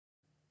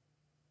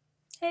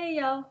Hey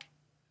y'all.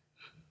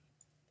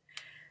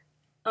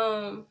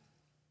 Um,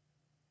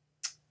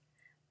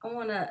 I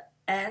wanna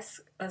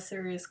ask a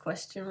serious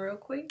question real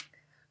quick.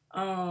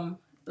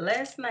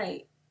 Last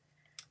night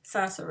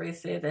Sansaray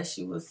said that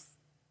she was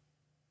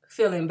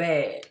feeling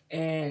bad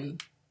and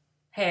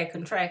had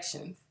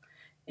contractions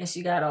and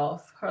she got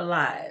off her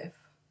live.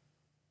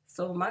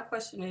 So my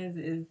question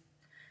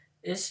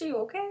is she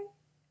okay?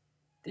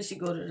 Did she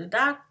go to the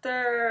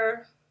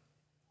doctor?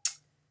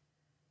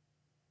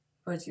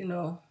 But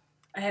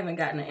I haven't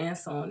gotten an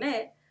answer on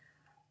that.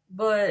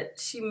 But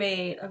she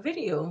made a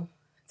video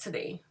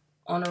today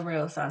on a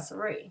real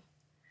Sansaray.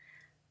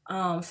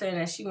 Saying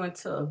that she went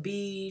to a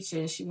beach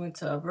and she went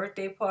to a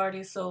birthday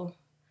party. So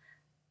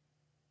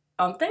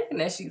I'm thinking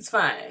that she's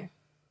fine.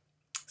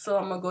 So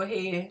I'm gonna go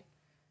ahead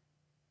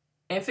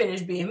and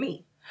finish being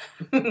me.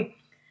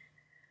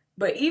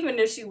 But even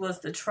if she was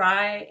to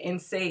try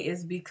and say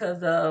it's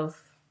because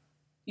of,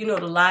 the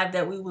live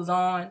that we was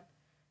on,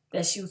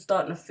 that she was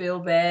starting to feel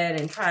bad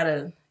and try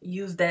to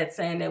use that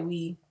saying that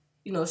we,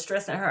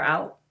 stressing her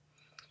out.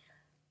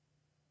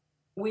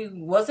 We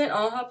wasn't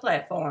on her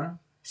platform.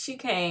 She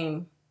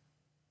came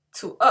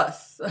to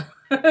us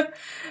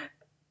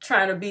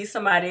trying to be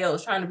somebody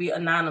else, trying to be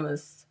an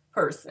anonymous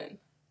person.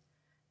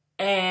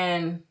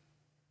 And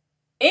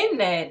in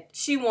that,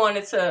 she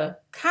wanted to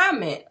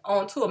comment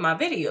on 2 of my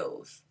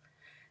videos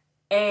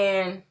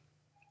and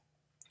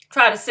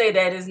try to say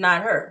that it's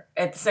not her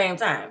at the same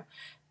time.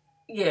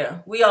 Yeah,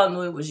 we all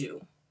knew it was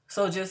you.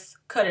 So just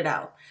cut it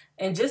out.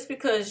 And just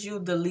because you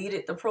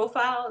deleted the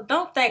profile,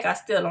 don't think I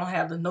still don't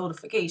have the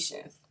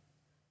notifications.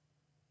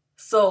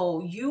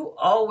 So you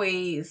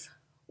always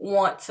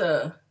want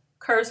to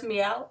curse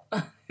me out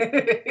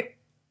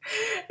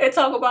and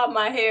talk about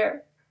my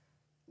hair,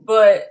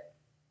 but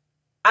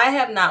I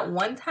have not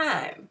one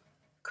time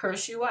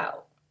cursed you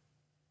out.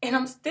 And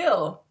I'm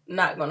still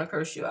not going to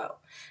curse you out.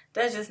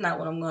 That's just not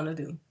what I'm going to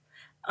do.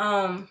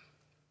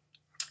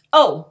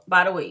 Oh,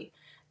 by the way,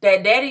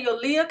 that Daddy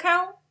Yoli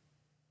account,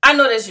 I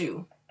know that's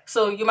you.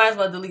 So you might as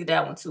well delete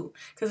that one too.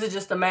 Because it's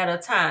just a matter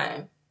of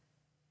time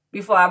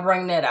before I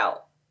bring that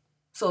out.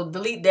 So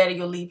delete Daddy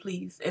Yoli,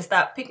 please. And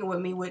stop picking with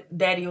me with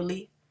Daddy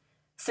Yoli.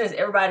 Since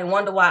everybody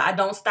wonder why I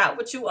don't stop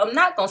with you, I'm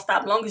not going to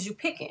stop long as you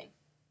picking.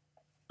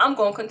 I'm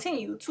going to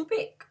continue to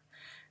pick.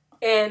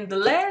 And the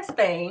last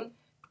thing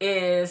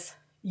is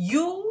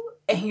you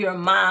and your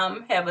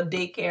mom have a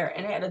daycare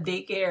and had a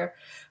daycare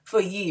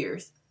for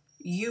years.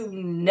 You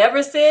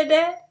never said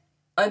that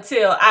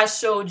until I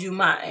showed you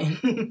mine.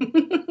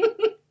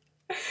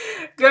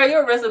 Girl,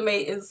 your resume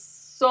is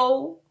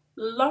so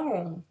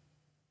long.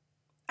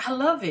 I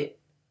love it.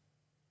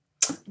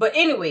 But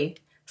anyway,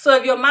 so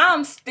if your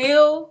mom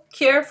still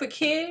care for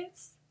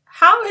kids,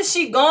 how is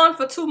she gone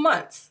for 2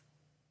 months?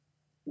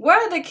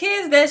 Where are the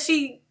kids that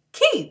she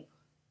keep?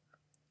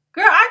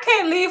 Girl, I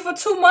can't leave for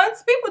 2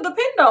 months. People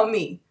depend on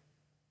me.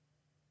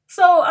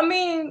 So, I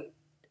mean,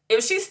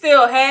 if she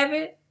still have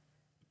it,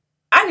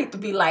 I need to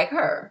be like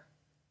her.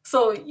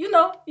 So,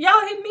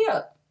 y'all hit me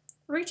up.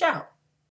 Reach out.